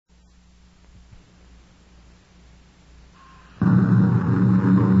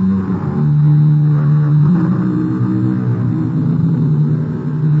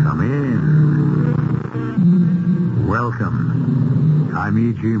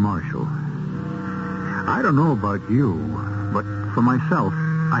I'm E.G. Marshall. I don't know about you, but for myself,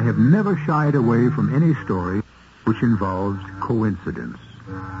 I have never shied away from any story which involves coincidence,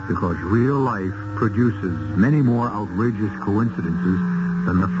 because real life produces many more outrageous coincidences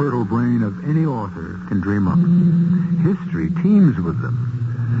than the fertile brain of any author can dream up. History teems with them.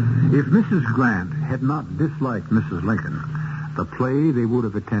 If Mrs. Grant had not disliked Mrs. Lincoln, the play they would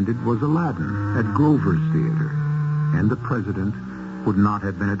have attended was Aladdin at Grover's Theater, and the president would not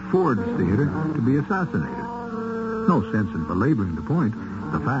have been at Ford's Theater to be assassinated. No sense in belaboring the point.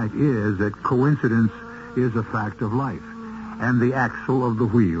 The fact is that coincidence is a fact of life, and the axle of the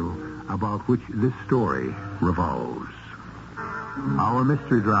wheel about which this story revolves. Our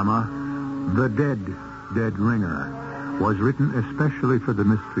mystery drama, The Dead Ringer, was written especially for the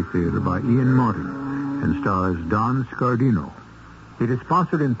Mystery Theater by Ian Martin and stars Don Scardino. It is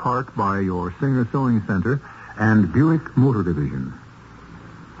sponsored in part by your Singer Sewing Center and Buick Motor Division.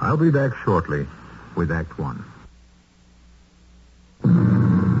 I'll be back shortly with Act One.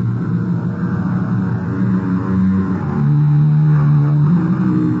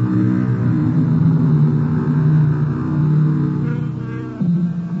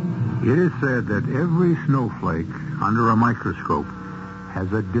 It is said that every snowflake under a microscope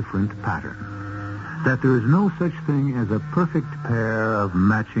has a different pattern. That there is no such thing as a perfect pair of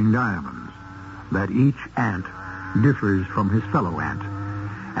matching diamonds. That each ant differs from his fellow ant.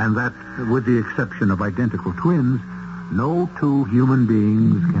 And that, with the exception of identical twins, no two human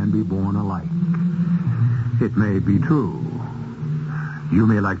beings can be born alike. It may be true. You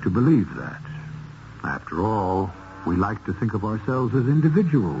may like to believe that. After all, we like to think of ourselves as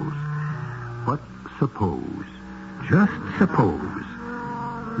individuals. But suppose, just suppose,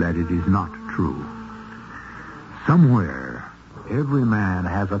 that it is not true. Somewhere, every man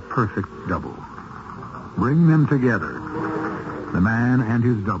has a perfect double. Bring them together, the man and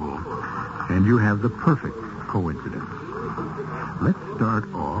his double, and you have the perfect coincidence. Let's start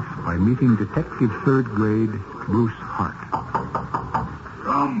off by meeting Detective Third Grade Bruce Hart.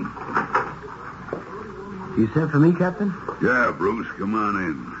 Come. You sent for me, Captain? Yeah, Bruce, come on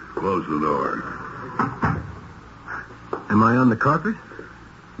in. Close the door. Am I on the carpet?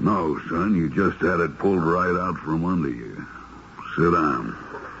 No, son, you just had it pulled right out from under you. Sit down.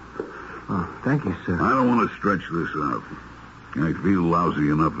 Oh, thank you, sir. I don't want to stretch this out. I feel lousy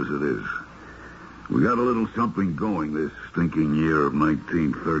enough as it is. We got a little something going this stinking year of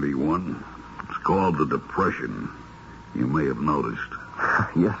 1931. It's called the Depression. You may have noticed.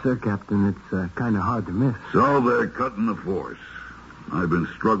 Yes, sir, Captain. It's kind of hard to miss. So they're cutting the force. I've been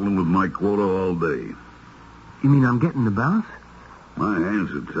struggling with my quota all day. You mean I'm getting the bounce? My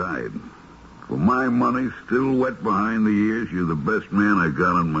hands are tied. For my money, still wet behind the ears, you're the best man I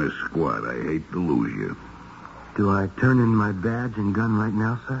got on my squad. I hate to lose you. Do I turn in my badge and gun right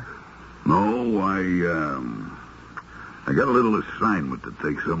now, sir? No, I got a little assignment to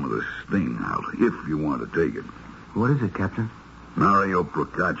take some of the sting out, if you want to take it. What is it, Captain? Mario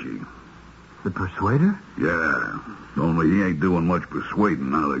Procacci. The Persuader? Yeah, only he ain't doing much persuading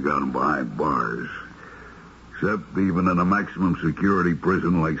now they got him behind bars. Except even in a maximum security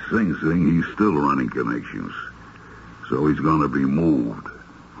prison like Sing Sing, he's still running connections. So he's going to be moved.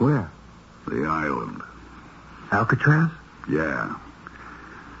 Where? The island. Alcatraz? Yeah.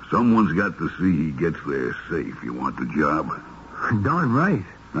 Someone's got to see he gets there safe. You want the job? Darn right.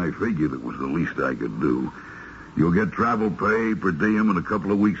 I figured it was the least I could do. You'll get travel pay, per diem, and a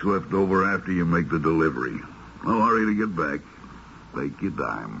couple of weeks left over after you make the delivery. No hurry to get back. Take your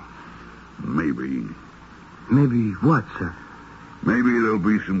time. Maybe. Maybe what, sir? Maybe there'll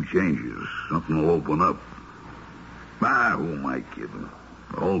be some changes. Something will open up. Who am I kidding?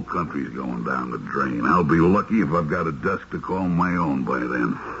 The whole country's going down the drain. I'll be lucky if I've got a desk to call my own by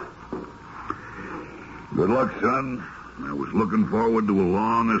then. Good luck, son. I was looking forward to a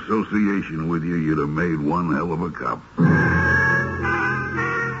long association with you. You'd have made one hell of a cop.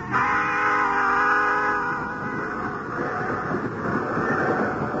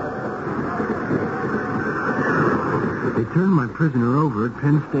 They turned my prisoner over at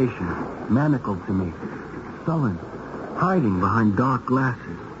Penn Station, manacled to me, sullen, hiding behind dark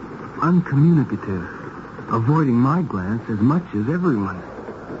glasses, uncommunicative, avoiding my glance as much as everyone.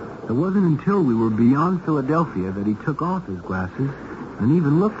 It wasn't until we were beyond Philadelphia that he took off his glasses and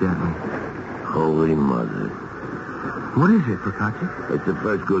even looked at me. Holy Mother. What is it, Procacci? It's the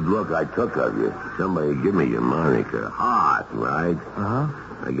first good look I took of you. Somebody give me your moniker. Hot, right? Uh-huh.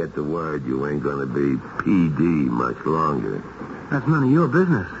 I get the word you ain't going to be PD much longer. That's none of your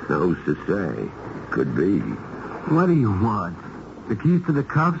business. Who's to say? Could be. What do you want? The keys to the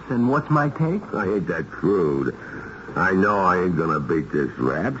cuffs and what's my take? I ain't that crude. I know I ain't gonna beat this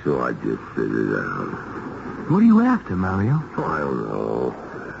rap, so I just sit it out. What are you after, Mario? Oh, I don't know.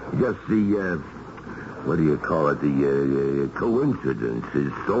 Just the, what do you call it? The coincidence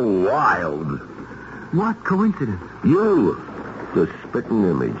is so wild. What coincidence? You, the spitting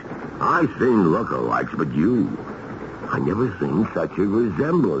image. I seen lookalikes, but you. I never seen such a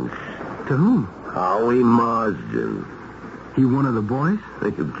resemblance. To whom? Howie Marsden. He one of the boys?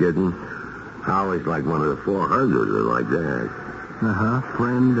 Think of kidding? Howie's like one of the 400 or like that. Uh-huh.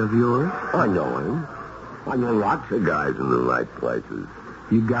 Friend of yours? I know him. I know lots of guys in the right places.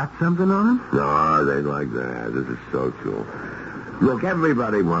 You got something on him? No, they like that. This is social. Look,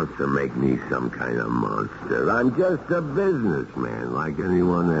 everybody wants to make me some kind of monster. I'm just a businessman like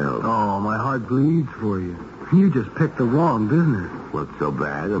anyone else. Oh, my heart bleeds for you. You just picked the wrong business. What's so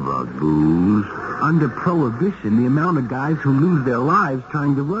bad about booze? Under prohibition, the amount of guys who lose their lives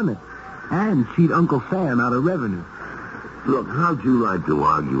trying to run it and cheat Uncle Sam out of revenue. Look, how'd you like to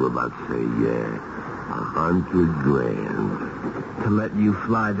argue about, say, $100 grand? To let you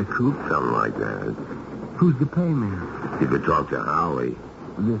fly the coop? Something like that. Who's the pay man? You could talk to Howie.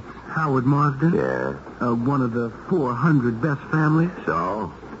 This Howard Marsden? Yeah. One of the 400 best families?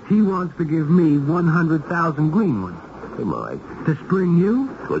 So? He wants to give me 100,000 green ones. He might. To spring you?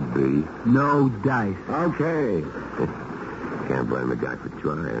 Could be. No dice. Okay. Can't blame a guy for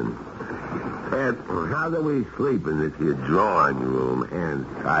trying. And how do we sleep in this here drawing room, hands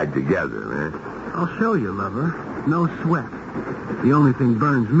tied together, man? I'll show you, lover. No sweat. The only thing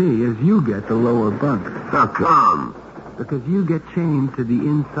burns me is you get the lower bunk. How come? Because you get chained to the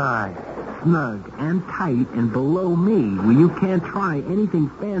inside, snug and tight and below me, where you can't try anything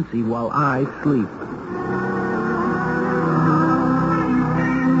fancy while I sleep.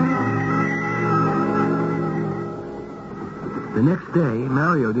 The next day,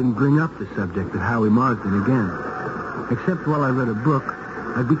 Mario didn't bring up the subject of Howie Marsden again. Except while I read a book,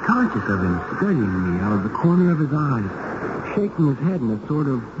 I'd be conscious of him studying me out of the corner of his eyes, shaking his head in a sort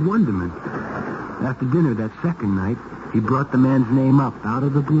of wonderment. After dinner that second night, he brought the man's name up out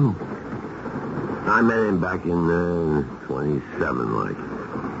of the blue. I met him back in 27, like.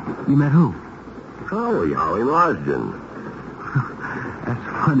 You met who? Howie Marsden. That's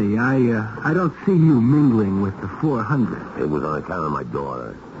funny. I don't see you mingling with the 400. It was on account of my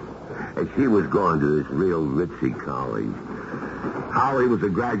daughter. And she was going to this real ritzy college. Howie was a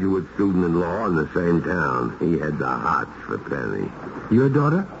graduate student in law in the same town. He had the hots for Penny. Your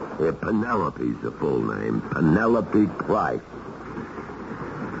daughter? Yeah, Penelope's the full name. Penelope Price.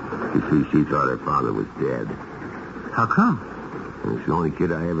 You see, she thought her father was dead. How come? It's the only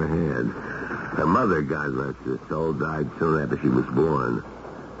kid I ever had. Her mother, God rest her soul, died soon after she was born.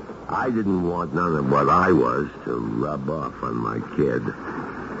 I didn't want none of what I was to rub off on my kid.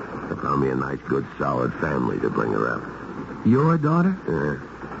 I found me a nice, good, solid family to bring her up. Your daughter?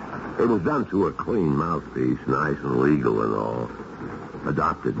 Yeah. It was done through a clean mouthpiece, nice and legal and all.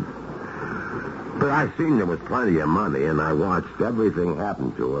 Adopted. But I seen there was plenty of money, and I watched everything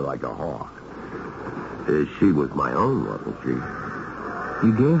happen to her like a hawk. She was my own, wasn't she?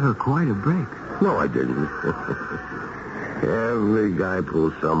 You gave her quite a break. No, I didn't. Every guy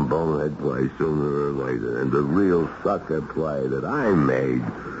pulls some bonehead play sooner or later, and the real sucker play that I made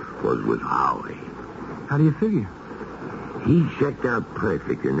was with Howie. How do you figure? He checked out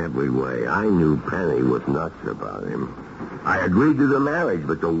perfect in every way. I knew Penny was nuts about him. I agreed to the marriage,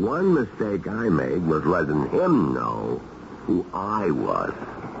 but the one mistake I made was letting him know who I was.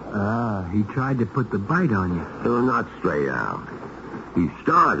 He tried to put the bite on you. So not straight out. He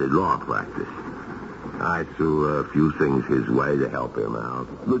started law practice. I threw a few things his way to help him out.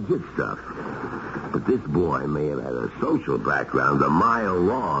 Legit stuff. But this boy may have had a social background a mile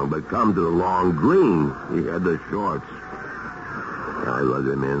long, but come to the long green, he had the shorts. I let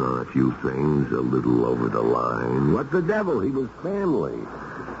him in on a few things, a little over the line. What the devil? He was family.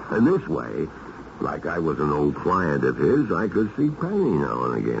 And this way, like I was an old client of his, I could see Penny now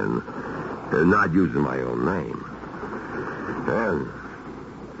and again. Not using my own name.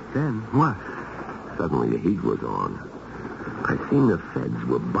 Then what? Suddenly the heat was on. I seen the feds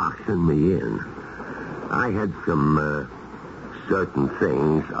were boxing me in. I had some certain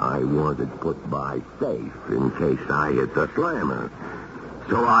things I wanted put by safe in case I hit the slammer.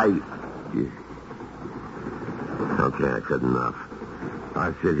 So Okay, I said enough.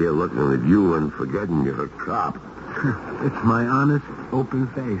 I sit here looking at you and forgetting you're a cop. It's my honest, open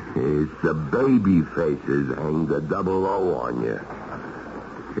face. It's the baby faces hang the 00 on you.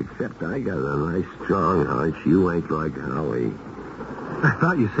 Except I got a nice strong hunch you ain't like Howie. I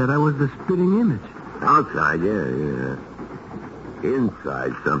thought you said I was the spitting image. Outside, yeah.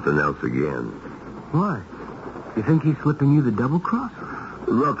 Inside, something else again. Why? You think he's slipping you the double cross?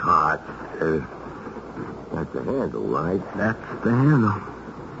 Look, Hart. That's the handle, right? That's the handle.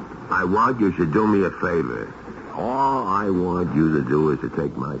 I want you to do me a favor. All I want you to do is to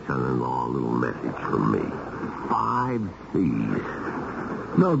take my son-in-law a little message from me. 5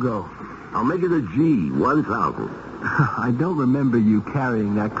 C's. No go. I'll make it a G, 1,000. I don't remember you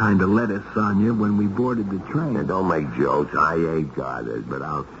carrying that kind of lettuce on you when we boarded the train. And don't make jokes. I ain't got it, but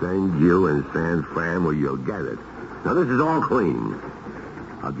I'll send you in San Fran where you'll get it. Now, this is all clean.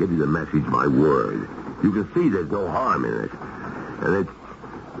 I'll give you the message, my word. You can see there's no harm in it. And it's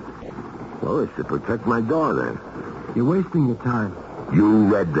to protect my daughter. You're wasting your time. You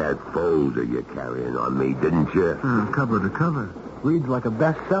read that folder you're carrying on me, didn't you? Cover to cover. Reads like a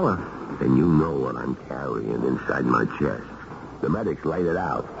bestseller. And you know what I'm carrying inside my chest. The medics laid it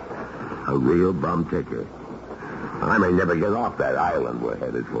out. A real bum ticket. I may never get off that island we're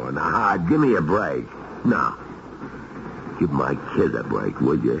headed for. Now, Hard, give me a break. No. Give my kid a break,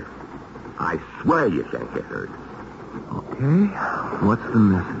 would you? I swear you can't get hurt. Okay. What's the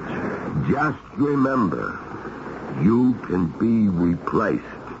message? Just remember, you can be replaced.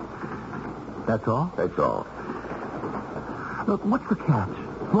 That's all? That's all. Look, what's the catch?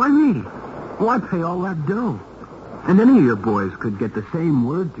 Why me? Why pay all that dough? And any of your boys could get the same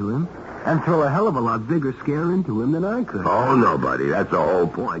word to him and throw a hell of a lot bigger scare into him than I could. Oh, no, buddy. That's the whole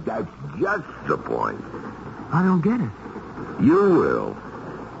point. That's just the point. I don't get it. You will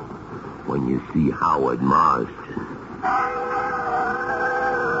when you see Howard Marston.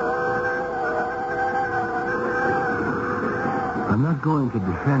 I'm not going to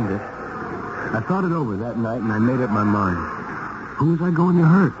defend it. I thought it over that night, and I made up my mind. Who was I going to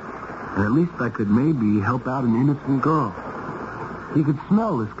hurt? And at least I could maybe help out an innocent girl. You could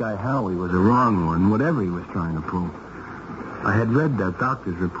smell this guy Howie was a wrong one, whatever he was trying to prove. I had read that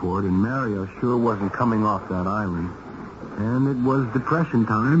doctor's report, and Mario sure wasn't coming off that island. And it was depression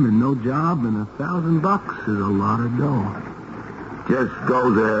time, and no job, and $1,000 is a lot of dough. Just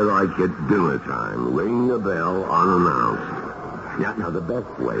go there like it's dinner time. Ring the bell unannounced. Now, the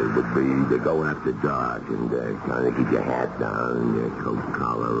best way would be to go after dark and kind of keep your hat down and your coat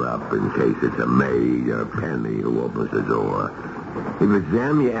collar up in case it's a maid or Penny who opens the door. If it's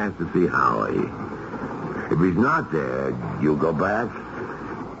them, you ask to see Howie. If he's not there, you'll go back?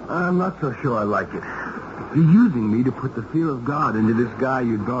 I'm not so sure I like it. You're using me to put the fear of God into this guy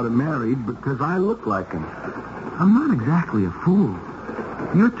your daughter married because I look like him. I'm not exactly a fool.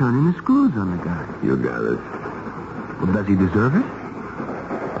 You're turning the screws on the guy. You got it. Well, does he deserve it?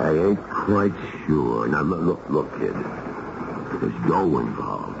 I ain't quite sure. Now, look, kid. There's dough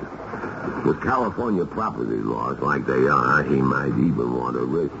involved. With California property laws like they are, he might even want to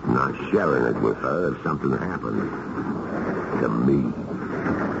risk not sharing it with her if something happened. To me.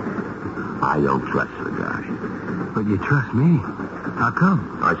 I don't trust the guy. But you trust me. How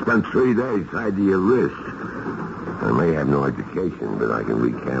come? I spent 3 days tied to your wrist. I may have no education, but I can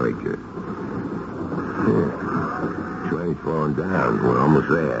read character. Yeah. Train's falling down. We're almost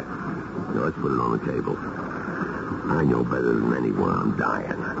there. Now, let's put it on the table. I know better than anyone I'm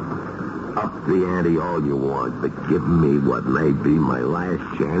dying. Up the ante all you want, but give me what may be my last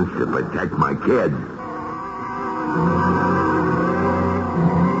chance to protect my kid.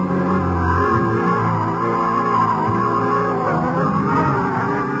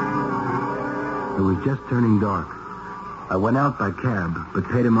 It was just turning dark. I went out by cab, but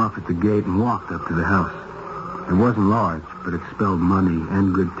paid him off at the gate and walked up to the house. It wasn't large, but it spelled money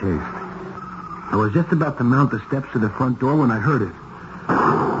and good taste. I was just about to mount the steps to the front door when I heard it.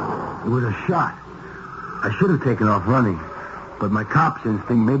 It was a shot. I should have taken off running, but my cop's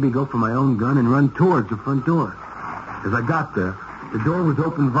instinct made me go for my own gun and run towards the front door. As I got there, the door was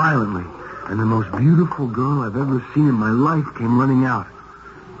opened violently, and the most beautiful girl I've ever seen in my life came running out,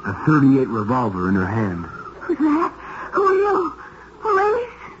 a .38 revolver in her hand. Who's that? Who are you? Police?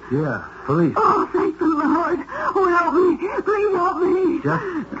 Yeah, police. Oh, thank the Lord. Oh, help me. Please help me. Just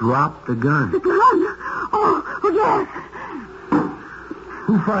drop the gun. The gun? Oh, yes.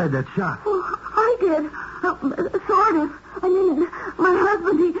 Who fired that shot? Oh, I did. Sort of. I mean, my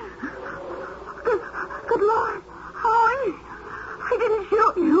husband, he... Good Lord. Howie. I didn't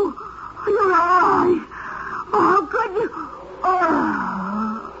shoot you. You're all right. Oh, how could you... Oh...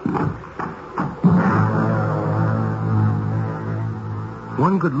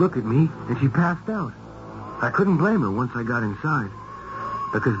 One good look at me, and she passed out. I couldn't blame her once I got inside,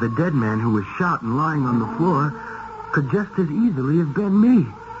 because the dead man who was shot and lying on the floor could just as easily have been me.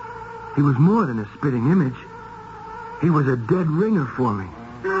 He was more than a spitting image. He was a dead ringer for me.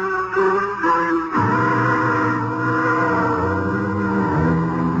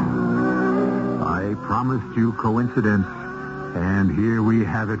 I promised you coincidence, and here we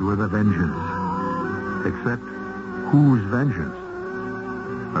have it with a vengeance. Except, whose vengeance?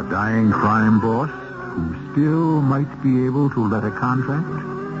 A dying crime boss who still might be able to let a contract?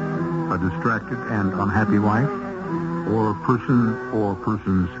 A distracted and unhappy wife? Or a person or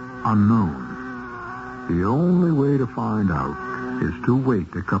persons unknown? The only way to find out is to wait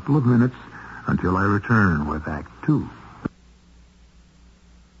a couple of minutes until I return with Act 2.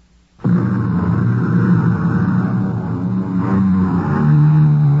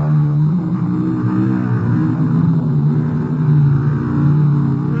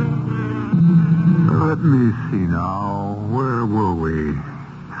 Let me see now. Where were we?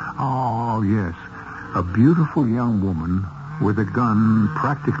 Oh, yes. A beautiful young woman with a gun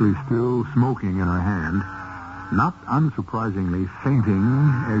practically still smoking in her hand, not unsurprisingly fainting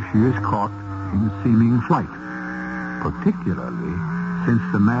as she is caught in seeming flight, particularly since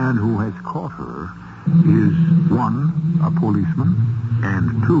the man who has caught her is, one, a policeman,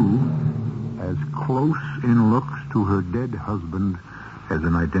 and two, as close in looks to her dead husband as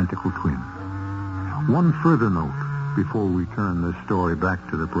an identical twin. One further note before we turn this story back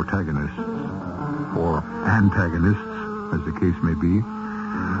to the protagonists, or antagonists, as the case may be.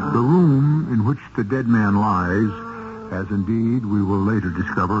 The room in which the dead man lies, as indeed we will later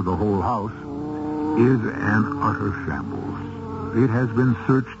discover the whole house, is an utter shambles. It has been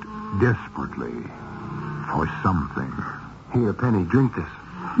searched desperately for something. Here, Penny, drink this.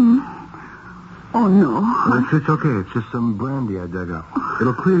 Oh, no. It's okay. It's just some brandy I dug up.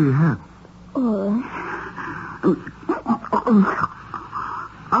 It'll clear your head.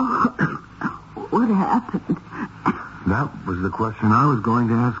 What happened? That was the question I was going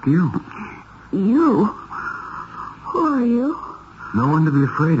to ask you. You? Who are you? No one to be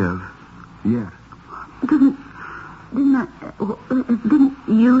afraid of. Yet. Didn't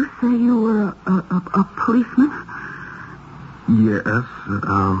you say you were a policeman? Yes,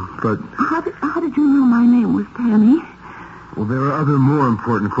 but... How did you know my name was Penny? Well, there are other more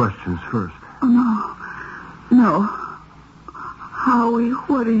important questions first. Oh, no. Howie,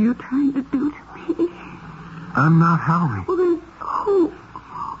 what are you trying to do to me? I'm not Howie. Well, then, who?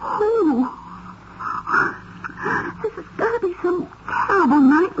 This has got to be some terrible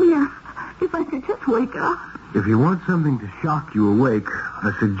nightmare. If I could just wake up. If you want something to shock you awake,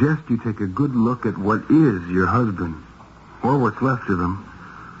 I suggest you take a good look at what is your husband, or what's left of him,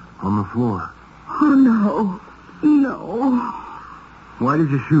 on the floor. Oh, no. Why did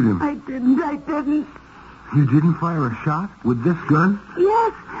you shoot him? I didn't. You didn't fire a shot with this gun?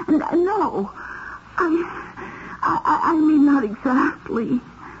 Yes. No. I mean, not exactly.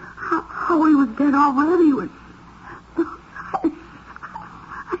 Howie was dead already.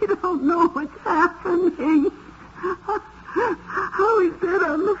 I don't know what's happening. Howie's dead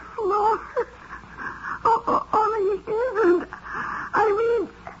on the floor. Only he isn't. I mean,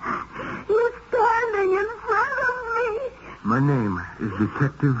 he's standing in front of me. My name is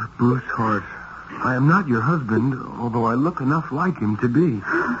Detective Bruce Hart. I am not your husband, although I look enough like him to be.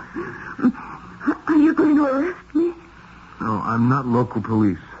 Are you going to arrest me? No, I'm not local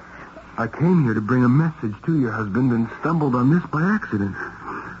police. I came here to bring a message to your husband and stumbled on this by accident.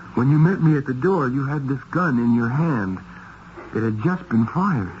 When you met me at the door, you had this gun in your hand. It had just been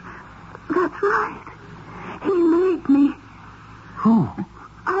fired. That's right. He made me. Who?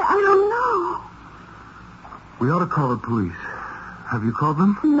 I don't know. We ought to call the police. Have you called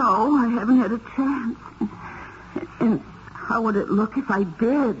them? No, I haven't had a chance. And how would it look if I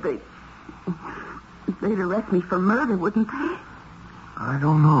did? They'd arrest me for murder, wouldn't they? I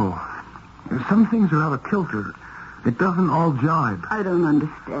don't know. Some things are out of kilter. It doesn't all jibe. I don't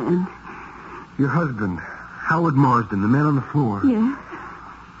understand. Your husband, Howard Marsden, the man on the floor. Yes?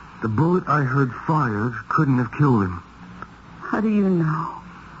 The bullet I heard fired couldn't have killed him. How do you know?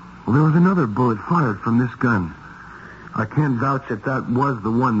 Well, there was another bullet fired from this gun. I can't vouch that that was the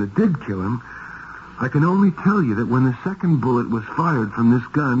one that did kill him. I can only tell you that when the second bullet was fired from this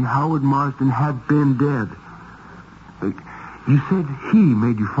gun, Howard Marsden had been dead. You said he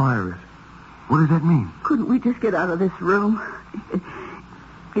made you fire it. What does that mean? Couldn't we just get out of this room?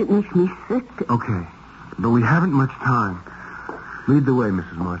 It makes me sick. Okay, but we haven't much time. Lead the way,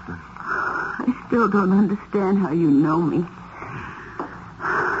 Mrs. Marsden. I still don't understand how you know me.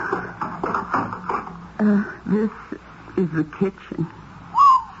 This is the kitchen.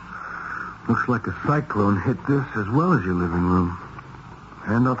 Looks like a cyclone hit this as well as your living room.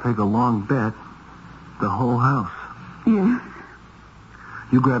 And I'll take a long bet, the whole house. Yes.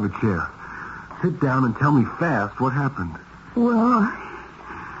 You grab a chair. Sit down and tell me fast what happened. Well,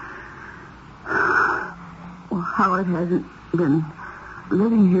 Howard hasn't been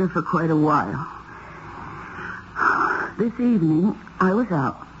living here for quite a while. This evening, I was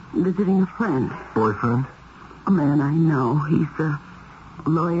out visiting a friend. Boyfriend? A man I know. He's a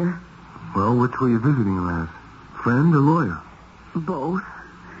lawyer. Well, which were you visiting him as? Friend or lawyer? Both.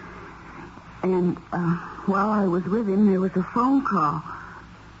 And while I was with him, there was a phone call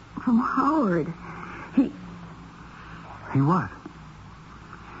from Howard. He what?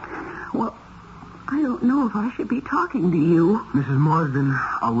 Well, I don't know if I should be talking to you. Mrs. Marsden,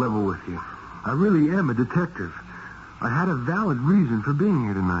 I'll level with you. I really am a detective. I had a valid reason for being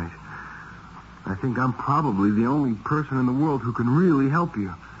here tonight. I think I'm probably the only person in the world who can really help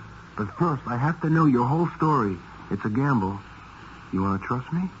you. But first, I have to know your whole story. It's a gamble. You want to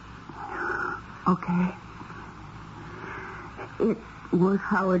trust me? Okay. It was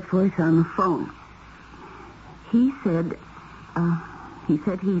Howard's voice on the phone. He said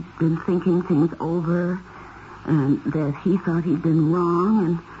he'd been thinking things over and that he thought he'd been wrong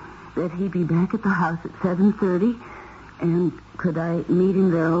and that he'd be back at the house at 7:30 and could I meet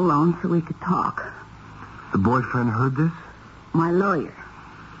him there alone so we could talk. The boyfriend heard this? My lawyer.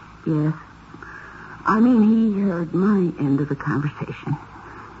 Yes. I mean, he heard my end of the conversation.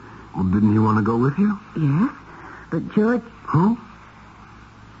 Well, didn't he want to go with you? Yes, but George... Who?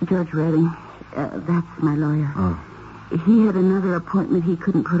 George Redding. That's my lawyer. Oh. He had another appointment he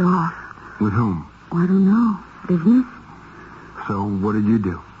couldn't put off. With whom? Oh, I don't know. Business? So what did you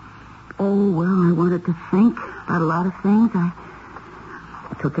do? Oh, well, I wanted to think about a lot of things. I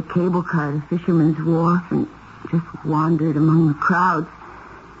took a cable car to Fisherman's Wharf and just wandered among the crowds.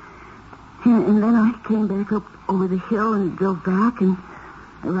 And then I came back up over the hill and drove back and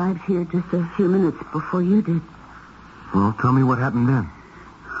arrived here just a few minutes before you did. Well, tell me what happened then.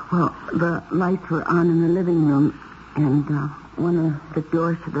 Well, the lights were on in the living room, and one of the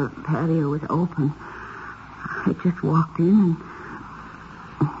doors to the patio was open. I just walked in, and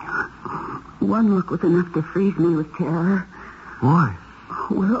one look was enough to freeze me with terror. Why?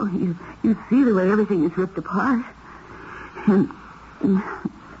 Well, you see the way everything is ripped apart. And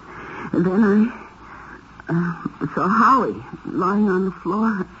then I saw Howie lying on the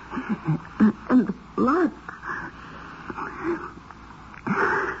floor, and the blood.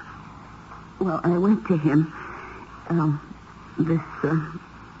 Well, I went to him. This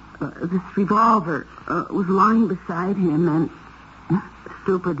revolver was lying beside him, and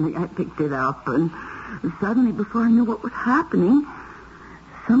stupidly I picked it up, and suddenly, before I knew what was happening,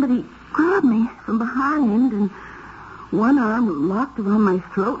 somebody grabbed me from behind, and one arm locked around my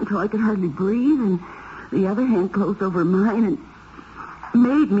throat until I could hardly breathe, and the other hand closed over mine and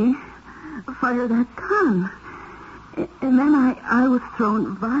made me fire that gun. And then I was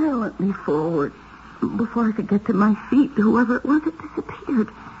thrown violently forward. Before I could get to my feet, whoever it was, it disappeared.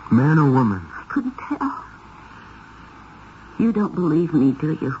 Man or woman? I couldn't tell. You don't believe me,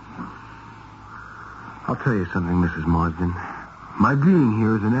 do you? I'll tell you something, Mrs. Marsden. My being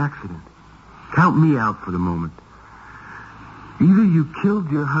here is an accident. Count me out for the moment. Either you killed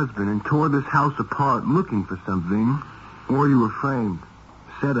your husband and tore this house apart looking for something, or you were framed,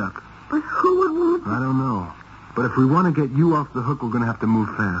 set up. But who would want... I don't know. But if we want to get you off the hook, we're going to have to move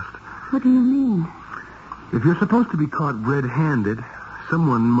fast. What do you mean? If you're supposed to be caught red-handed,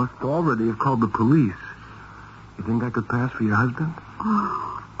 someone must already have called the police. You think I could pass for your husband?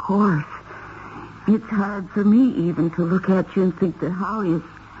 Oh, of course. It's hard for me even to look at you and think that Howie is...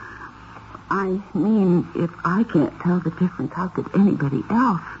 I mean, if I can't tell the difference, how could anybody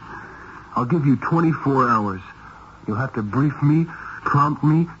else? I'll give you 24 hours. You'll have to brief me, prompt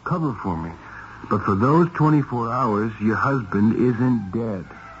me, cover for me. But for those 24 hours, your husband isn't dead.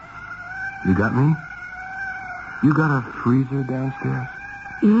 You got me? You got a freezer downstairs?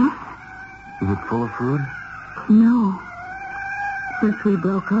 Yes? Is it full of food? No. Since we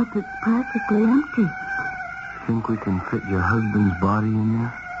broke up, it's practically empty. Think we can fit your husband's body in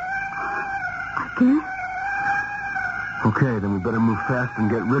there? I guess. Okay, then we better move fast and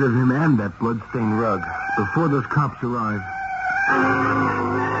get rid of him and that blood-stained rug before those cops arrive.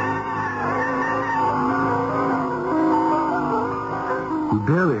 We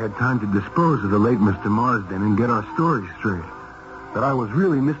barely had time to dispose of the late Mr. Marsden and get our story straight. That I was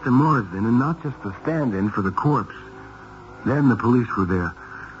really Mr. Marsden and not just a stand-in for the corpse. Then the police were there.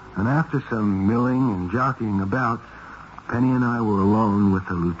 And after some milling and jockeying about, Penny and I were alone with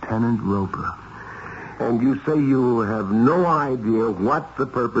a Lieutenant Roper. And you say you have no idea what the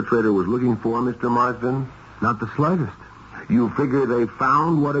perpetrator was looking for, Mr. Marsden? Not the slightest. You figure they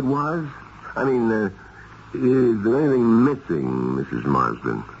found what it was? I mean, is there anything missing, Mrs.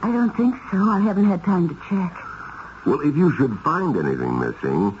 Marsden? I don't think so. I haven't had time to check. Well, if you should find anything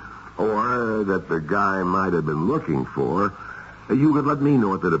missing, or that the guy might have been looking for, You could let me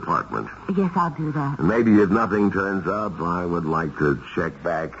know at the department. Yes, I'll do that. And maybe if nothing turns up, I would like to check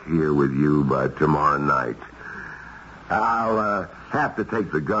back here with you by tomorrow night. I'll have to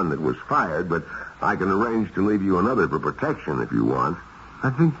take the gun that was fired, but I can arrange to leave you another for protection if you want. I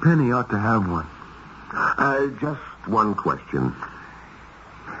think Penny ought to have one. Just one question.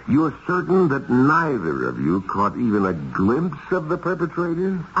 You're certain that neither of you caught even a glimpse of the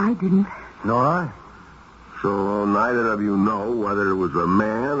perpetrator? I didn't. Nor I. So neither of you know whether it was a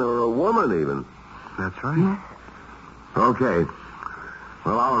man or a woman even? That's right. Yes. Okay.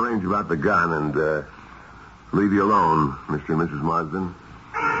 Well, I'll arrange about the gun and leave you alone, Mr. and Mrs. Marsden.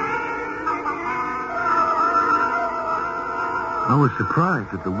 I was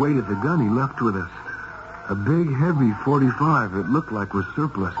surprised at the weight of the gun he left with us. A big, heavy .45 that looked like was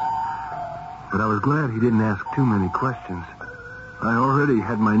surplus. But I was glad he didn't ask too many questions. I already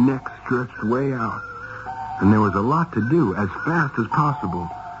had my neck stretched way out. And there was a lot to do as fast as possible.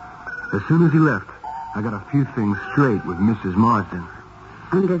 As soon as he left, I got a few things straight with Mrs. Marsden.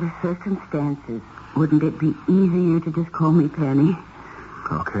 Under the circumstances, wouldn't it be easier to just call me Penny?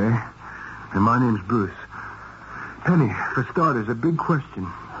 Okay. And my name's Bruce. Penny, for starters, a big question.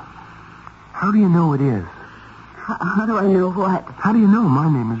 How do you know it is? How do I know what? How do you know my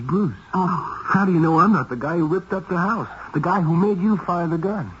name is Bruce? Oh. How do you know I'm not the guy who ripped up the house? The guy who made you fire the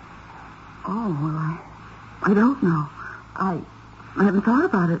gun? Oh, well, I don't know. I haven't thought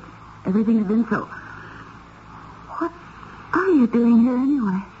about it. Everything's been so... What are you doing here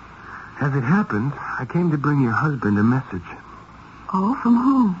anyway? As it happened, I came to bring your husband a message. Oh, from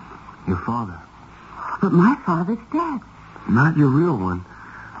whom? Your father. But my father's dead. Not your real one.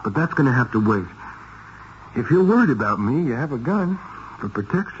 But that's going to have to wait. If you're worried about me, you have a gun for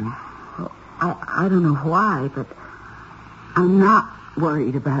protection. Well, I don't know why, but I'm not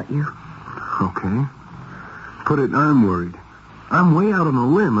worried about you. Okay. Put it, I'm worried. I'm way out on a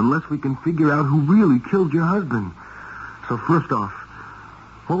limb unless we can figure out who really killed your husband. So first off,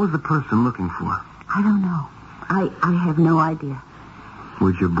 what was the person looking for? I don't know. I have no idea.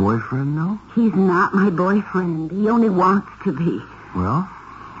 Would your boyfriend know? He's not my boyfriend. He only wants to be. Well,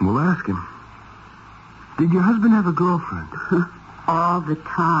 we'll ask him. Did your husband have a girlfriend? All the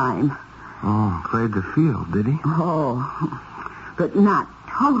time. Oh, played the field, did he? Oh, but not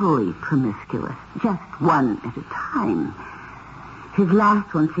totally promiscuous. Just one at a time. His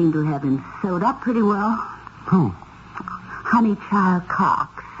last one seemed to have him sewed up pretty well. Who? Honey Child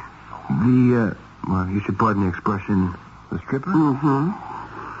Cox. Well, you should pardon the expression, the stripper? Mm-hmm.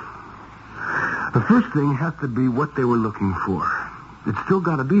 The first thing has to be what they were looking for. It's still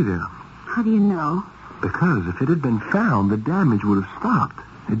got to be there. How do you know? Because if it had been found, the damage would have stopped.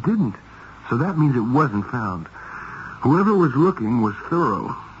 It didn't. So that means it wasn't found. Whoever was looking was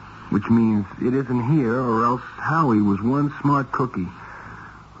thorough, which means it isn't here, or else Howie was one smart cookie.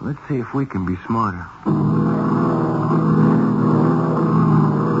 Let's see if we can be smarter.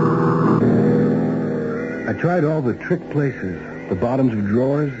 I tried all the trick places. The bottoms of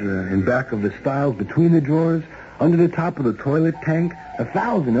drawers, in back of the stiles between the drawers, under the top of the toilet tank,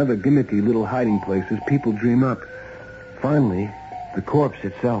 1,000 other gimmicky little hiding places people dream up. Finally, the corpse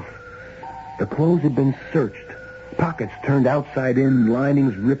itself. The clothes had been searched. Pockets turned outside in,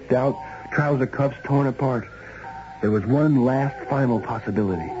 linings ripped out, trouser cuffs torn apart. There was one last final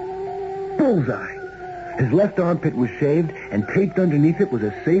possibility. Bullseye! His left armpit was shaved, and taped underneath it was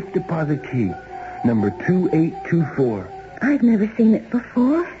a safe deposit key, number 2824. I've never seen it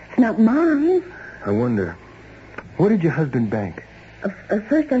before. It's not mine. I wonder, what did your husband bank?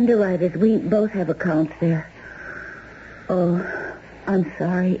 First Underwriters. We both have accounts there. Oh, I'm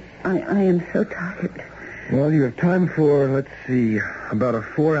sorry. I am so tired. Well, you have time for, let's see, about a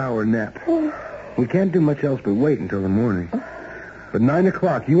 4-hour nap. Oh. We can't do much else but wait until the morning. But 9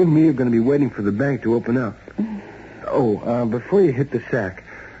 o'clock, you and me are going to be waiting for the bank to open up. Oh, before you hit the sack,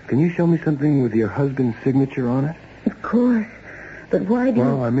 can you show me something with your husband's signature on it? Of course. But why do you...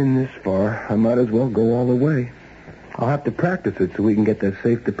 Well, I'm in this far. I might as well go all the way. I'll have to practice it so we can get that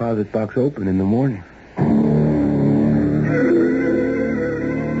safe deposit box open in the morning.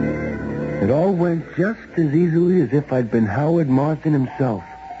 It all went just as easily as if I'd been Howard Marsden himself.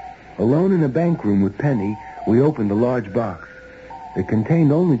 Alone in a bank room with Penny, we opened the large box. It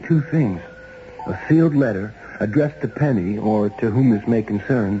contained only 2 things. A sealed letter addressed to Penny, or to whom this may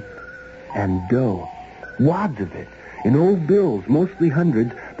concern, and dough. Wads of it, in old bills, mostly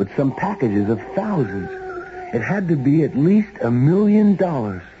hundreds, but some packages of thousands. It had to be at least $1 million.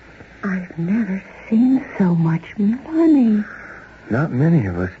 I've never seen so much money. Not many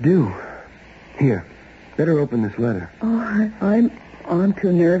of us do. Here, better open this letter. Oh, I'm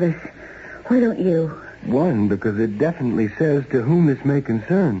too nervous. Why don't you? One, because it definitely says to whom this may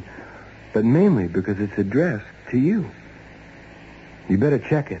concern, but mainly because it's addressed to you. You better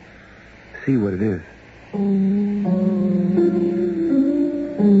check it. See what it is.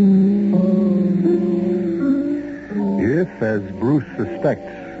 If, as Bruce suspects,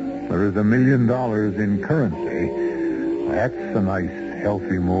 there is $1 million in currency, that's a nice,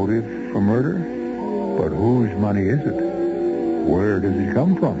 healthy motive for murder. But whose money is it? Where does it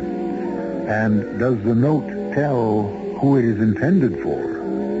come from? And does the note tell who it is intended for?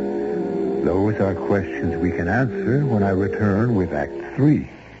 Those are questions we can answer when I return with Act 3.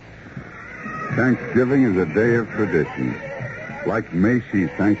 Thanksgiving is a day of tradition, like Macy's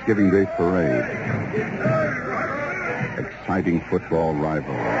Thanksgiving Day Parade. Exciting football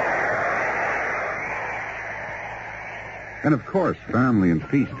rivalry. And, of course, family and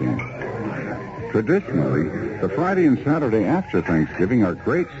feasting. Traditionally, the Friday and Saturday after Thanksgiving are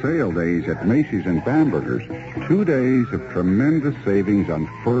great sale days at Macy's and Bamberger's. 2 days of tremendous savings on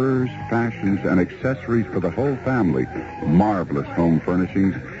furs, fashions, and accessories for the whole family. Marvelous home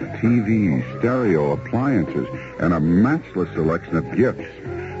furnishings, TVs, stereo, appliances, and a matchless selection of gifts.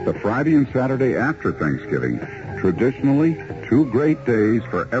 The Friday and Saturday after Thanksgiving. Traditionally, 2 great days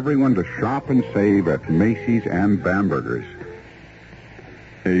for everyone to shop and save at Macy's and Bamberger's.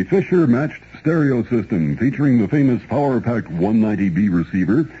 A Fisher-matched stereo system featuring the famous Power-Pack 190B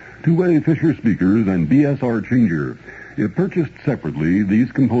receiver, 2-way Fisher speakers, and BSR changer. If purchased separately,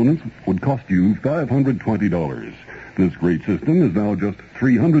 these components would cost you $520. This great system is now just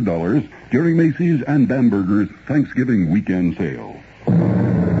 $300 during Macy's and Bamberger's Thanksgiving weekend sale.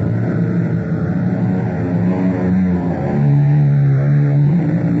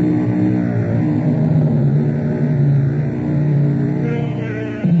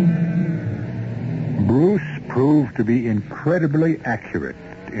 Proved to be incredibly accurate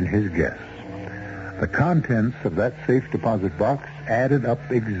in his guess. The contents of that safe deposit box added up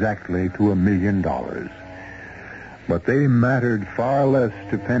exactly to $1 million. But they mattered far less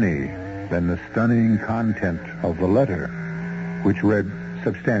to Penny than the stunning content of the letter, which read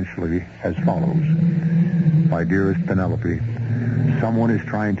substantially as follows. My dearest Penelope, someone is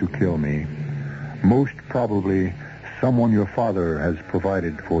trying to kill me. Most probably someone your father has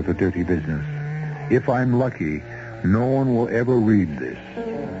provided for the dirty business. If I'm lucky, no one will ever read this.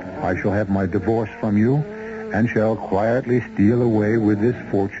 I shall have my divorce from you and shall quietly steal away with this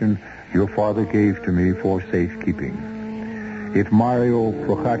fortune your father gave to me for safekeeping. If Mario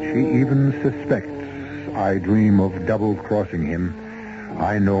Procacci even suspects I dream of double-crossing him,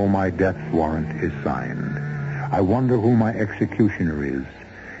 I know my death warrant is signed. I wonder who my executioner is.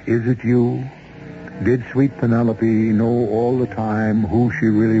 Is it you? Did sweet Penelope know all the time who she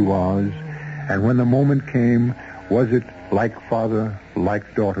really was? And when the moment came, was it like father,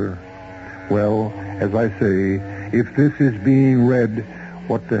 like daughter? Well, as I say, if this is being read,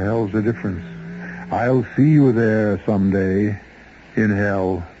 what the hell's the difference? I'll see you there someday, in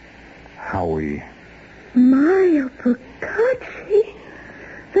hell, Howie. Mario Procacci?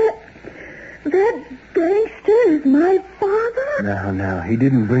 That gangster is my father? Now, he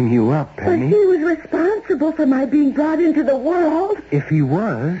didn't bring you up, Penny. But he was responsible for my being brought into the world. If he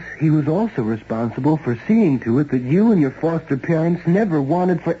was also responsible for seeing to it that you and your foster parents never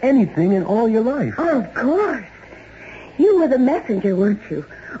wanted for anything in all your life. Oh, of course. You were the messenger, weren't you?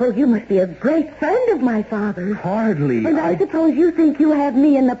 Oh, you must be a great friend of my father's. Hardly. And I suppose you think you have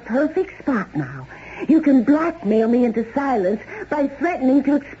me in the perfect spot now. You can blackmail me into silence by threatening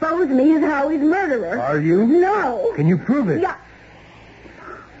to expose me as Howie's murderer. Are you? No. Can you prove it? Yeah.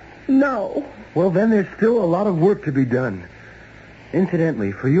 No. Well, then there's still a lot of work to be done.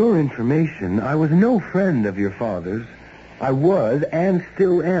 Incidentally, for your information, I was no friend of your father's. I was, and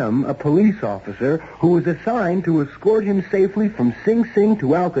still am, a police officer who was assigned to escort him safely from Sing Sing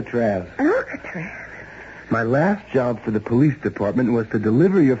to Alcatraz. Alcatraz? My last job for the police department was to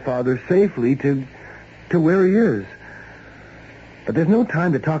deliver your father safely to where he is. But there's no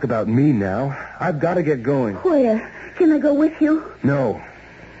time to talk about me now. I've got to get going. Where? Can I go with you? No.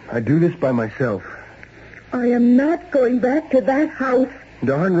 I do this by myself. I am not going back to that house.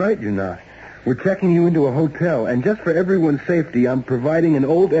 Darn right you're not. We're checking you into a hotel, and just for everyone's safety, I'm providing an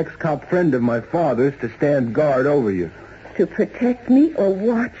old ex-cop friend of my father's to stand guard over you. To protect me or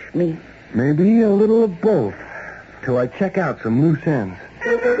watch me? Maybe a little of both, till I check out some loose ends.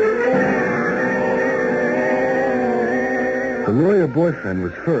 The lawyer boyfriend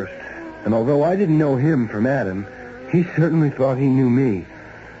was first, and although I didn't know him from Adam, he certainly thought he knew me.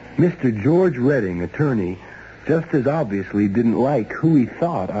 Mr. George Redding, attorney, just as obviously didn't like who he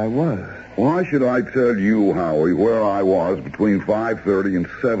thought I was. Why should I tell you, Howie, where I was between 5:30 and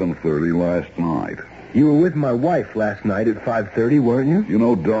 7:30 last night? You were with my wife last night at 5:30, weren't you? You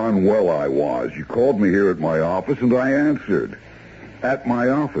know darn well I was. You called me here at my office, and I answered. At my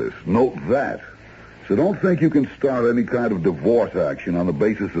office. Note that. So don't think you can start any kind of divorce action on the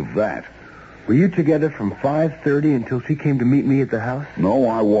basis of that. Were you together from 5:30 until she came to meet me at the house? No,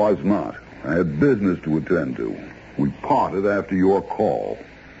 I was not. I had business to attend to. We parted after your call.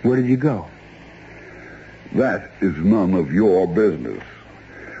 Where did you go? That is none of your business.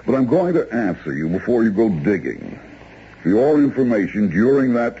 But I'm going to answer you before you go digging. For your information,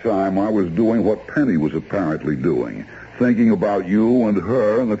 during that time, I was doing what Penny was apparently doing, thinking about you and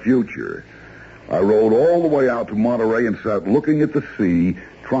her in the future. I rode all the way out to Monterey and sat looking at the sea,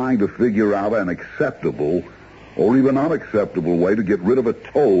 trying to figure out an acceptable or even unacceptable way to get rid of a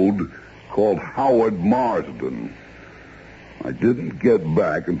toad called Howard Marsden. I didn't get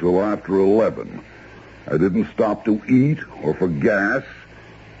back until after 11. I didn't stop to eat or for gas.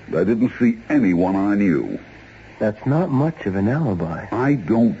 I didn't see anyone I knew. That's not much of an alibi. I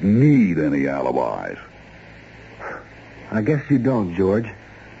don't need any alibis. I guess you don't, George.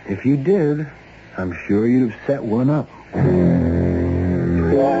 If you did, I'm sure you'd have set one up.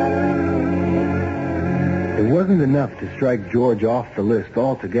 It wasn't enough to strike George off the list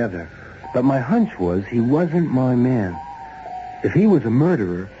altogether, but my hunch was he wasn't my man. If he was a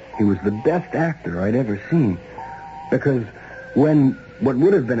murderer, he was the best actor I'd ever seen. Because when what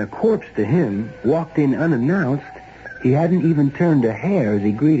would have been a corpse to him walked in unannounced, he hadn't even turned a hair as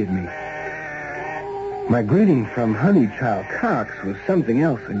he greeted me. My greeting from Honeychild Cox was something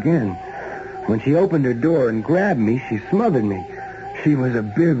else again. When she opened her door and grabbed me, she smothered me. She was a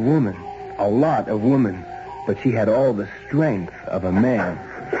big woman, a lot of woman, but she had all the strength of a man.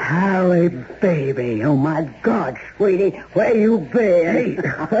 Harry, baby. Oh, my God, sweetie. Where you been? Hey,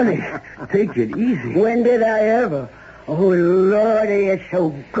 honey, take it easy. When did I ever? Oh, Lordy, it's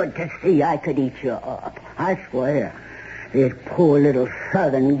so good to see I could eat you up. I swear. This poor little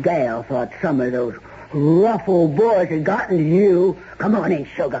southern gal thought some of those rough old boys had gotten to you. Come on in,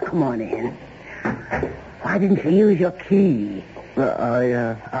 sugar. Come on in. Why didn't you use your key?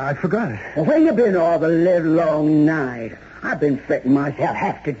 I forgot it. Well, where you been all the livelong night? I've been fretting myself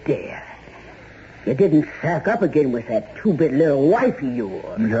half to death. You didn't sack up again with that two-bit little wife of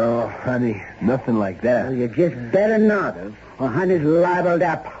yours. No, honey, nothing like that. Well, you just better not have, or honey's liable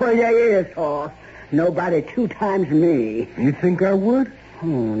to pull your ears off. Nobody 2 times me. You think I would? Oh,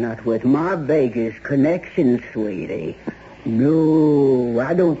 not with my Vegas connection, sweetie. No,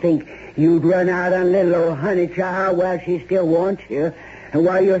 I don't think you'd run out on little old Honeychild while she still wants you, and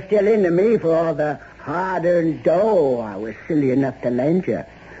while you're still into me for all the hard-earned dough I was silly enough to lend you.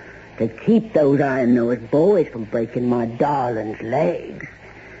 To keep those iron-nosed boys from breaking my darling's legs.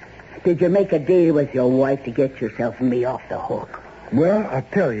 Did you make a deal with your wife to get yourself and me off the hook? Well, I'll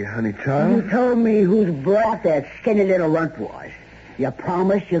tell you, honey child. You told me whose brat that skinny little runt was. You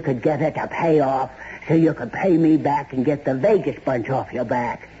promised you could get her to pay off so you could pay me back and get the Vegas bunch off your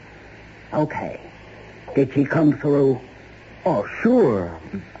back. Okay. Did she come through? Oh, sure.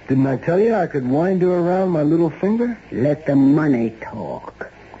 Didn't I tell you I could wind her around my little finger? Let the money talk.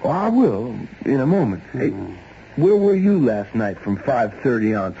 Well, I will, in a moment. Hey, where were you last night from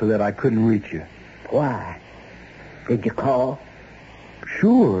 5:30 on so that I couldn't reach you? Why? Did you call?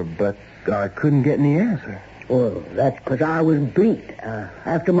 Sure, but I couldn't get any answer. Well, that's because I was beat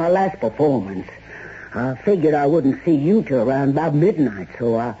after my last performance. I figured I wouldn't see you till around about midnight,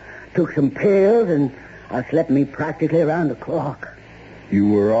 so I took some pills and I slept me practically around the clock. You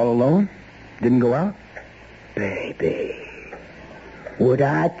were all alone? Didn't go out? Baby, would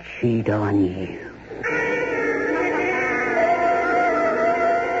I cheat on you?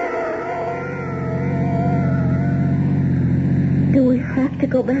 Do we have to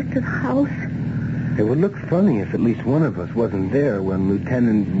go back to the house? It would look funny if at least one of us wasn't there when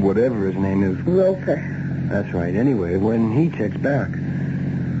Lieutenant whatever his name is... Roper. That's right. Anyway, when he checks back.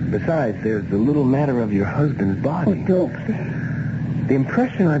 Besides, there's the little matter of your husband's body. Oh, don't, please. The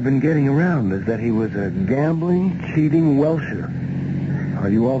impression I've been getting around is that he was a gambling, cheating Welsher. Are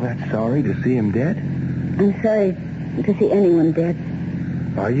you all that sorry to see him dead? I'm sorry to see anyone dead.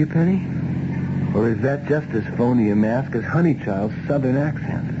 Are you, Penny? Or is that just as phony a mask as Honeychild's southern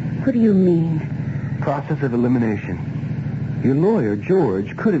accent? What do you mean? Process of elimination. Your lawyer,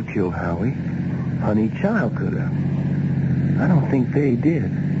 George, could have killed Howie. Honeychild could have. I don't think they did.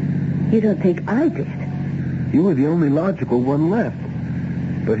 You don't think I did? You were the only logical one left.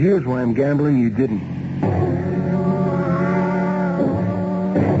 But here's why I'm gambling you didn't.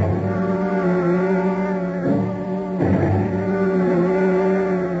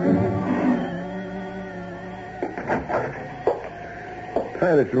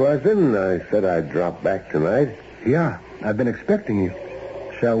 Hi, Mr. Marsden. I said I'd drop back tonight. Yeah, I've been expecting you.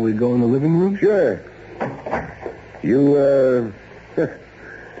 Shall we go in the living room? Sure. You've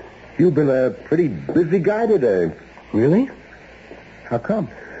been a pretty busy guy today. Really? How come?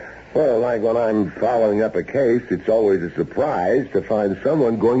 Well, like when I'm following up a case, it's always a surprise to find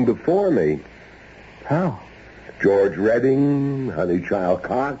someone going before me. How? George Redding, Honeychild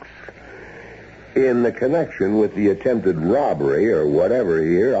Cox. In the connection with the attempted robbery or whatever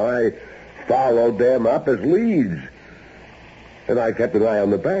here, I followed them up as leads. And I kept an eye on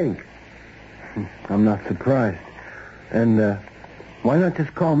the bank. I'm not surprised. And why not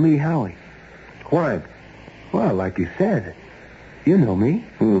just call me Howie? Why? Well, like you said, you know me.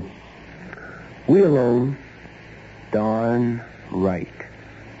 We alone? Darn right.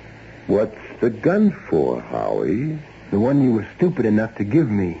 What's the gun for, Howie? The one you were stupid enough to give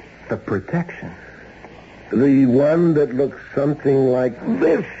me. The protection. The one that looks something like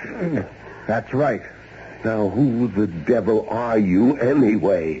this. That's right. Now, who the devil are you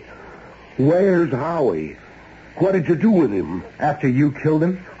anyway? Where's Howie? What did you do with him? After you killed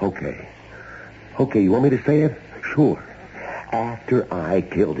him? Okay, you want me to say it? Sure. After I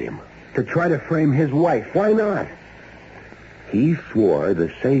killed him. To try to frame his wife. Why not? He swore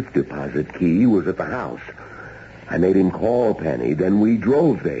the safe deposit key was at the house. I made him call Penny, then we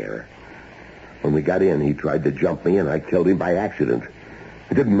drove there. When we got in, he tried to jump me, and I killed him by accident.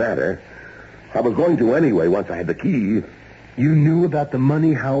 It didn't matter. I was going to anyway once I had the key. You knew about the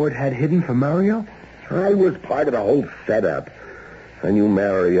money Howard had hidden for Mario? I was part of the whole setup. I knew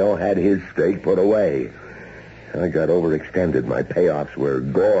Mario had his stake put away. I got overextended. My payoffs were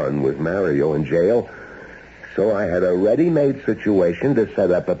gone with Mario in jail. So I had a ready-made situation to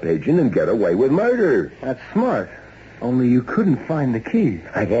set up a pigeon and get away with murder. That's smart. Only you couldn't find the key.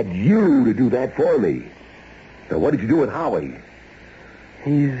 I had you to do that for me. Now, what did you do with Howie?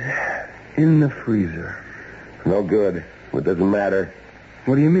 He's in the freezer. No good. It doesn't matter.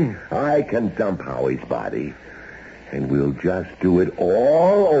 What do you mean? I can dump Howie's body. And we'll just do it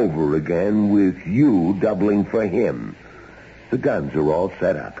all over again with you doubling for him. The guns are all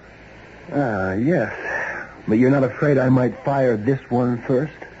set up. Yes. But you're not afraid I might fire this one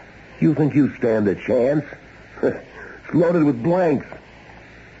first? You think you stand a chance? It's loaded with blanks.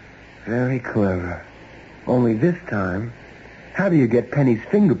 Very clever. Only this time, how do you get Penny's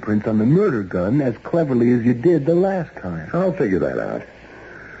fingerprints on the murder gun as cleverly as you did the last time? I'll figure that out.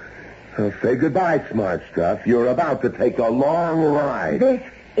 So say goodbye, smart stuff. You're about to take a long ride. This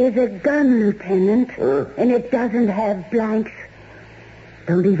is a gun, Lieutenant, and it doesn't have blanks.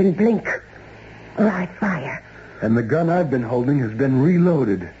 Don't even blink, or I fire. And the gun I've been holding has been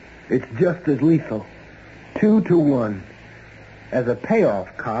reloaded. It's just as lethal. 2-1. As a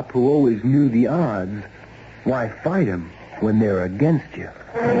payoff cop who always knew the odds, why fight them when they're against you?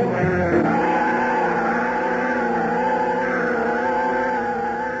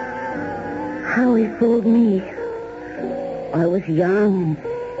 How he fooled me. I was young.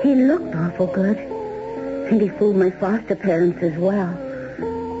 He looked awful good. And he fooled my foster parents as well.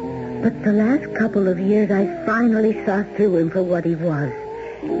 But the last couple of years, I finally saw through him for what he was.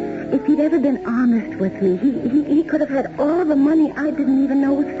 If he'd ever been honest with me, he could have had all the money I didn't even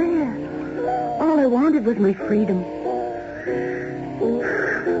know was there. All I wanted was my freedom.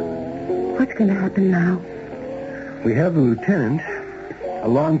 What's going to happen now? We have the lieutenant, a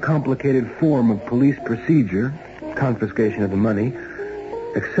long, complicated form of police procedure, confiscation of the money,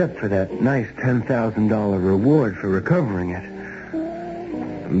 except for that nice $10,000 reward for recovering it.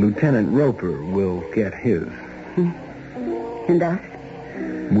 Lieutenant Roper will get his. And us?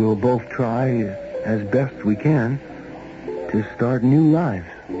 We'll both try, as best we can, to start new lives,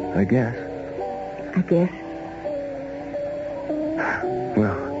 I guess. I guess.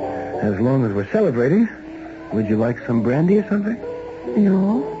 Well, as long as we're celebrating, would you like some brandy or something?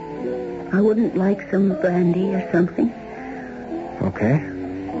 No. I wouldn't like some brandy or something. Okay.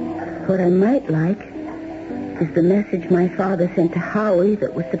 What I might like is the message my father sent to Howie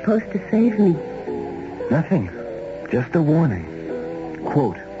that was supposed to save me. Nothing. Just a warning.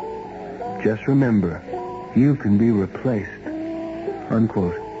 Quote, just remember, you can be replaced.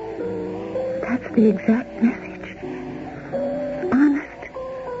 Unquote. That's the exact message. Honest.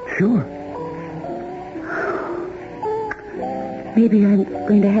 Sure. Maybe I'm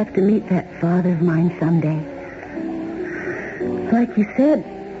going to have to meet that father of mine someday. Like you said,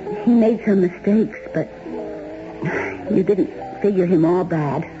 he made some mistakes, but you didn't figure him all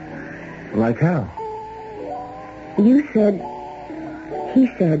bad. Like how? He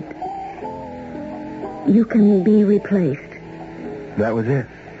said, you can be replaced. That was it.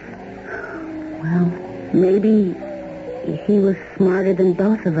 Well, maybe he was smarter than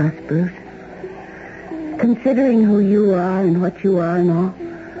both of us, Bruce. Considering who you are and what you are and all,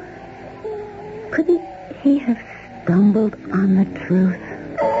 couldn't he have stumbled on the truth?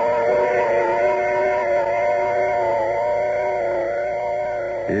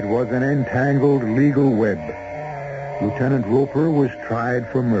 It was an entangled legal web. Lieutenant Roper was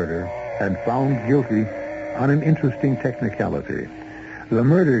tried for murder and found guilty on an interesting technicality. The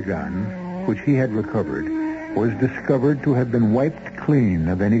murder gun, which he had recovered, was discovered to have been wiped clean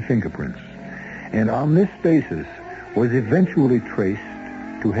of any fingerprints, and on this basis was eventually traced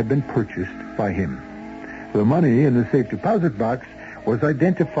to have been purchased by him. The money in the safe deposit box was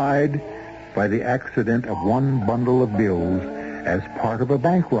identified by the accident of one bundle of bills as part of a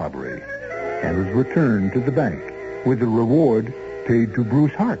bank robbery and was returned to the bank with the reward paid to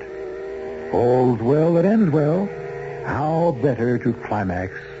Bruce Hart. All's well that ends well. How better to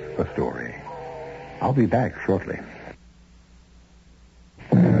climax a story? I'll be back shortly.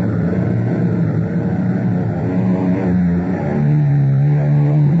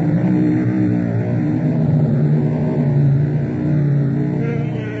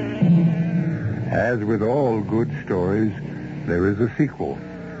 As with all good stories, there is a sequel.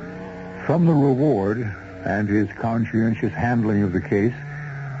 From the reward and his conscientious handling of the case,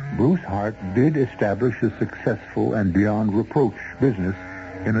 Bruce Hart did establish a successful and beyond reproach business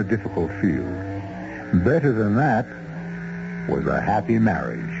in a difficult field. Better than that was a happy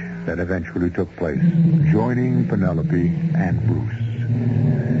marriage that eventually took place, joining Penelope and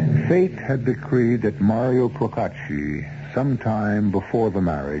Bruce. Fate had decreed that Mario Procacci, sometime before the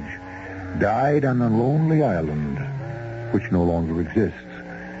marriage, died on a lonely island, which no longer exists,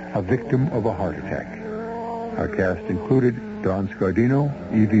 a victim of a heart attack. Our cast included Don Scardino,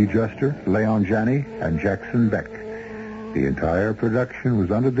 E.V. Juster, Leon Janney, and Jackson Beck. The entire production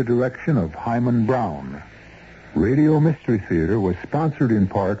was under the direction of Hyman Brown. Radio Mystery Theater was sponsored in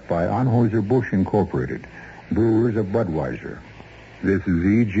part by Anheuser-Busch Incorporated, brewers of Budweiser. This is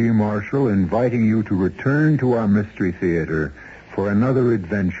E.G. Marshall inviting you to return to our Mystery Theater for another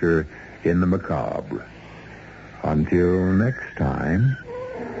adventure in the macabre. Until next time,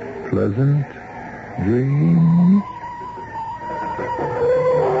 pleasant dreams.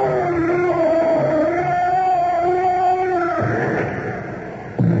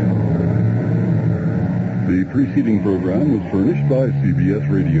 The preceding program was furnished by CBS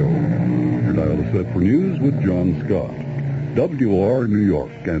Radio. Your dial is set for news with John Scott. WR New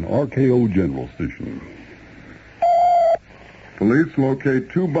York and RKO General Station. Police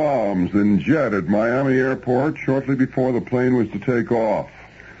locate 2 bombs in jet at Miami Airport shortly before the plane was to take off.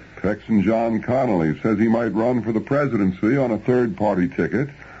 Texan John Connolly says he might run for the presidency on a third-party ticket.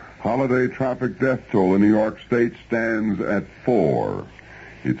 Holiday traffic death toll in New York State stands at 4.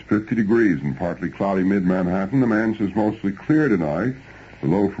 It's 50 degrees in partly cloudy mid-Manhattan. The man says mostly clear tonight, the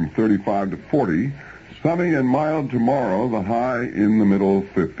low from 35 to 40. Sunny and mild tomorrow, the high in the middle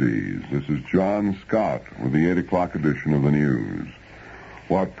 50s. This is John Scott with the 8 o'clock edition of the news.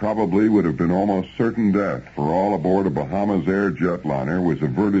 What probably would have been almost certain death for all aboard a Bahamas Air jetliner was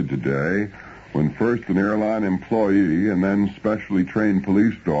averted today when first an airline employee and then specially trained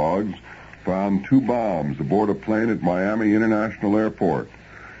police dogs found 2 bombs aboard a plane at Miami International Airport.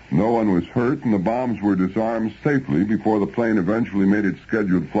 No one was hurt, and the bombs were disarmed safely before the plane eventually made its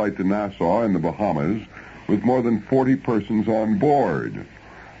scheduled flight to Nassau in the Bahamas with more than 40 persons on board.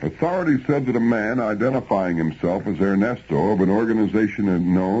 Authorities said that a man identifying himself as Ernesto of an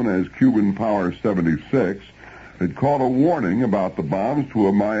organization known as Cuban Power 76 had called a warning about the bombs to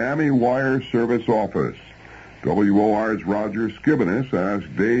a Miami wire service office. WOR's Roger Skibinis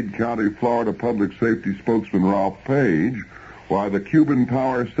asked Dade County, Florida Public Safety spokesman Ralph Page why the Cuban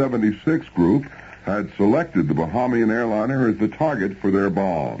Power 76 group had selected the Bahamian airliner as the target for their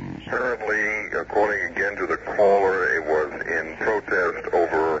bombs. Apparently, according again to the caller, it was in protest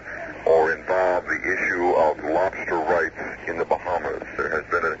over or involved the issue of lobster rights in the Bahamas. There has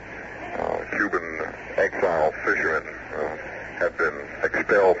been a Cuban exile fishermen have been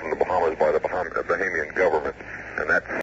expelled from the Bahamas by the Bahamian government, and that's